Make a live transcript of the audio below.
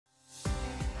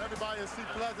everybody in Sea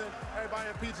Pleasant, everybody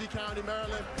in PG County,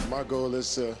 Maryland. My goal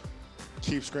is to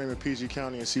keep screaming PG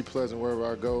County and Sea Pleasant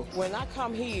wherever I go. When I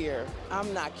come here,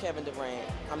 I'm not Kevin Durant.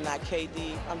 I'm not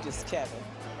KD. I'm just Kevin.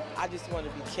 I just want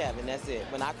to be Kevin. That's it.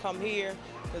 When I come here,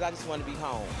 because I just want to be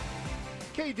home.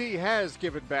 KD has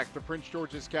given back to Prince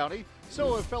George's County.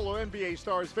 So have fellow NBA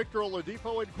stars Victor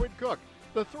Oladipo and Quinn Cook.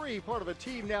 The three part of a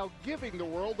team now giving the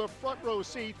world a front row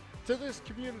seat to this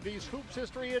community's hoops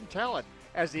history and talent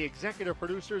as the executive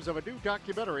producers of a new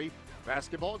documentary,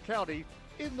 Basketball County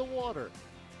in the Water.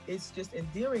 It's just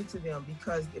endearing to them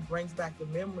because it brings back the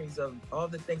memories of all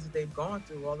the things that they've gone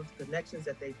through, all of the connections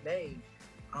that they've made,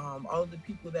 all of the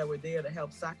people that were there to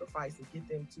help sacrifice and get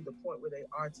them to the point where they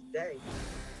are today.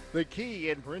 The key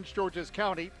in Prince George's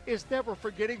County is never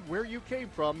forgetting where you came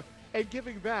from and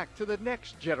giving back to the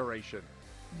next generation.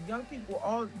 Young people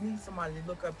all need somebody to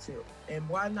look up to. And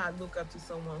why not look up to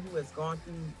someone who has gone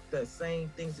through the same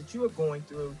things that you are going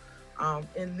through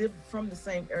and live from the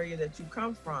same area that you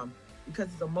come from?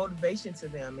 Because it's a motivation to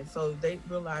them. And so they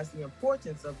realize the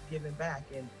importance of giving back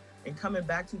and coming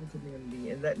back to the community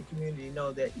and letting the community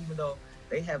know that even though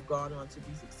they have gone on to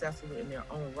be successful in their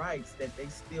own rights, that they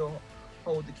still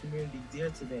hold the community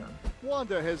dear to them.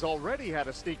 Wanda has already had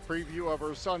a sneak preview of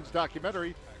her son's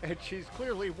documentary, and she's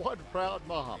clearly one proud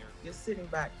mom. Just sitting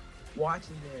back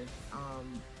watching this,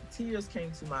 tears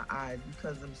came to my eyes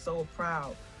because I'm so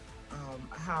proud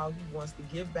how he wants to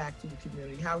give back to the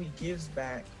community, how he gives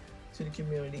back to the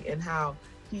community, and how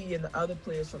he and the other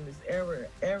players from this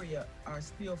area are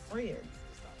still friends,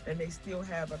 and they still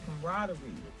have a camaraderie,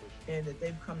 and that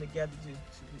they've come together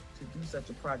to do such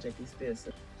a project as this.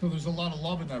 So there's a lot of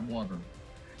love in that water.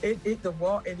 It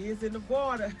is in the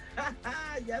water.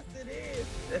 Yes, it is.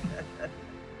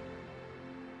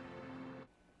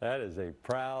 That is a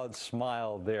proud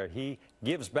smile there. He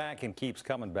gives back and keeps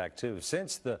coming back, too.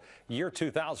 Since the year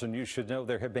 2000, you should know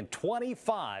there have been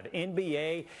 25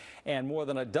 NBA and more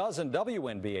than a dozen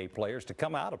WNBA players to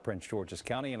come out of Prince George's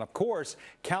County, and, of course,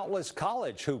 countless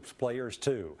college hoops players,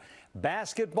 too.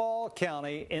 Basketball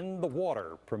County in the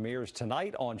Water premieres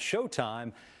tonight on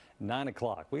Showtime, 9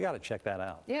 o'clock. We got to check that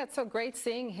out. Yeah, it's so great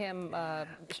seeing him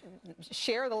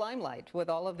share the limelight with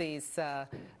all of these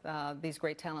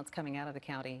great talents coming out of the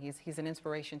county. He's an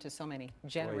inspiration to so many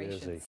generations.